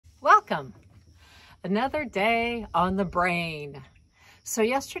welcome. Another day on the brain. So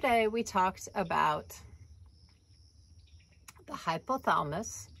yesterday we talked about the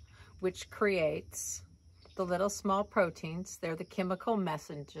hypothalamus, which creates the little small proteins. They're the chemical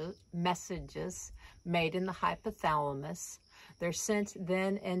messages made in the hypothalamus. They're sent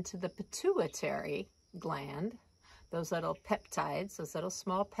then into the pituitary gland. Those little peptides, those little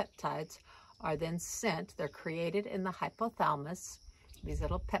small peptides are then sent. They're created in the hypothalamus, these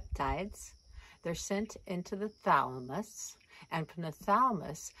little peptides. They're sent into the thalamus, and from the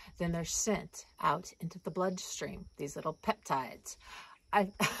thalamus, then they're sent out into the bloodstream, these little peptides. I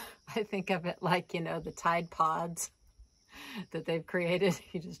think of it like, you know, the Tide Pods that they've created.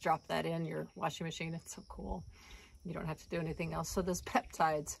 You just drop that in your washing machine. It's so cool. You don't have to do anything else. So those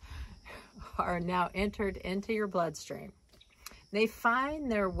peptides are now entered into your bloodstream. They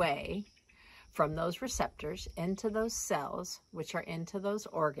find their way from those receptors into those cells, which are into those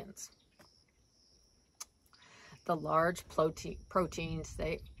organs. The large proteins,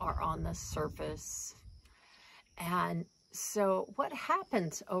 they are on the surface. And so what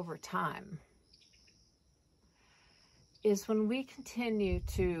happens over time is when we continue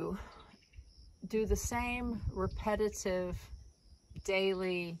to do the same repetitive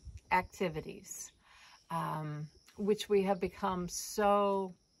daily activities, which we have become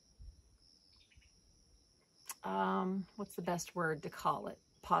so, what's the best word to call it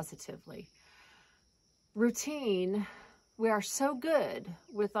positively? Routine. We are so good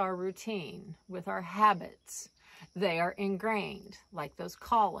with our routine, with our habits. They are ingrained, like those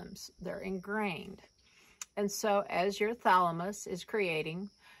columns, they're ingrained. And so as your thalamus is creating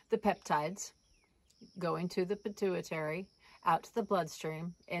the peptides, going to the pituitary, out to the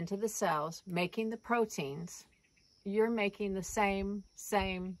bloodstream, into the cells, making the proteins, you're making the same.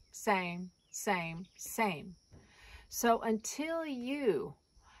 So until you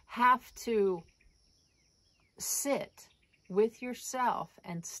have to sit with yourself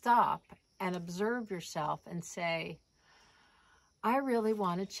and stop and observe yourself and say, I really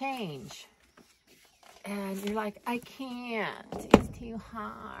want to change. And you're like, I can't. It's too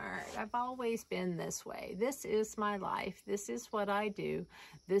hard. I've always been this way. This is my life. This is what I do.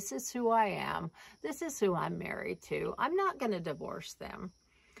 This is who I am. This is who I'm married to. I'm not going to divorce them.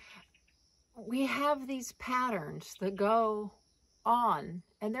 We have these patterns that go on,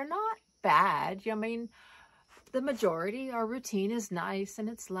 and they're not bad. I mean, the majority, our routine is nice and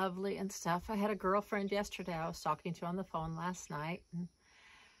it's lovely and stuff. I had a girlfriend yesterday I was talking to on the phone last night. And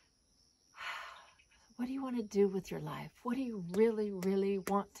what do you want to do with your life? What do you really, really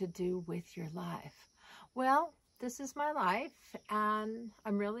want to do with your life? Well, this is my life and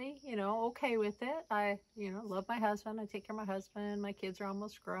I'm really, okay with it. I, love my husband. I take care of my husband. My kids are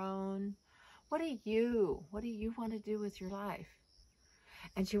almost grown. What do you want to do with your life?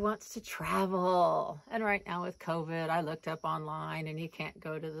 And she wants to travel. And right now with COVID, I looked up online and you can't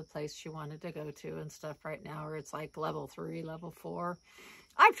go to the place she wanted to go to and stuff right now, or it's like level 3, level 4.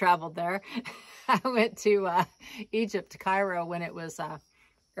 I've traveled there. I went to Egypt, to Cairo, when it was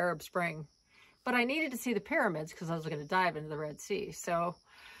Arab Spring. But I needed to see the pyramids because I was going to dive into the Red Sea. So,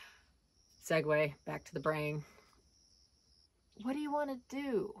 segue back to the brain. What do you want to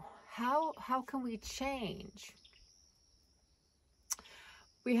do? How can we change?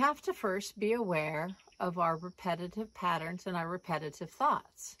 We have to first be aware of our repetitive patterns and our repetitive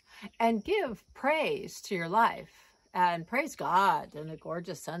thoughts and give praise to your life and praise God and the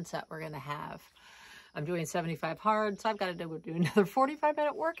gorgeous sunset we're going to have. I'm doing 75 hard, so I've got to do another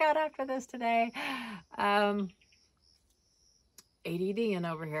 45-minute workout after this today. ADDing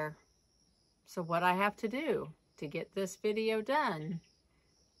over here. So what I have to do to get this video done,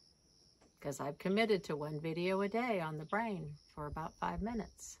 because I've committed to one video a day on the brain for about 5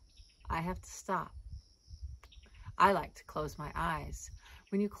 minutes. I have to stop. I like to close my eyes.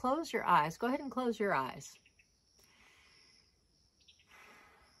 When you close your eyes, go ahead and close your eyes.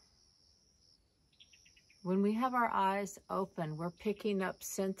 When we have our eyes open, we're picking up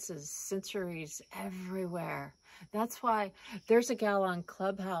sensories everywhere. That's why there's a gal on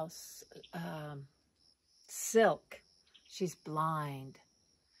Clubhouse, Silk. She's blind.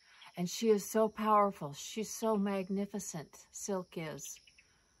 And she is so powerful. She's so magnificent, Silk is.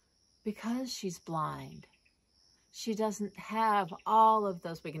 Because she's blind. She doesn't have all of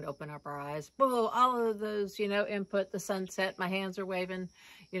those. We can open up our eyes. Whoa, all of those, input, the sunset, my hands are waving.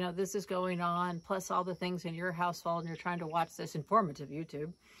 This is going on. Plus all the things in your household and you're trying to watch this informative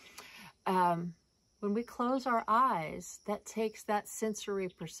YouTube. When we close our eyes, that takes that sensory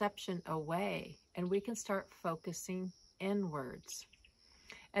perception away. And we can start focusing inwards.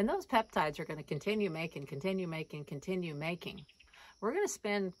 And those peptides are going to continue making. We're going to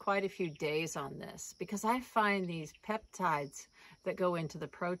spend quite a few days on this because I find these peptides that go into the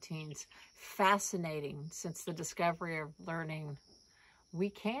proteins fascinating since the discovery of learning we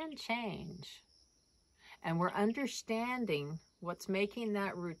can change. And we're understanding what's making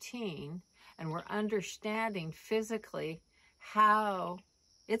that routine, and we're understanding physically how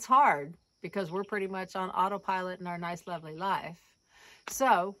it's hard because we're pretty much on autopilot in our nice, lovely life.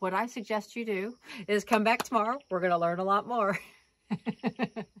 So what I suggest you do is come back tomorrow. We're going to learn a lot more.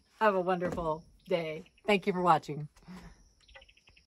 Have a wonderful day. Thank you for watching.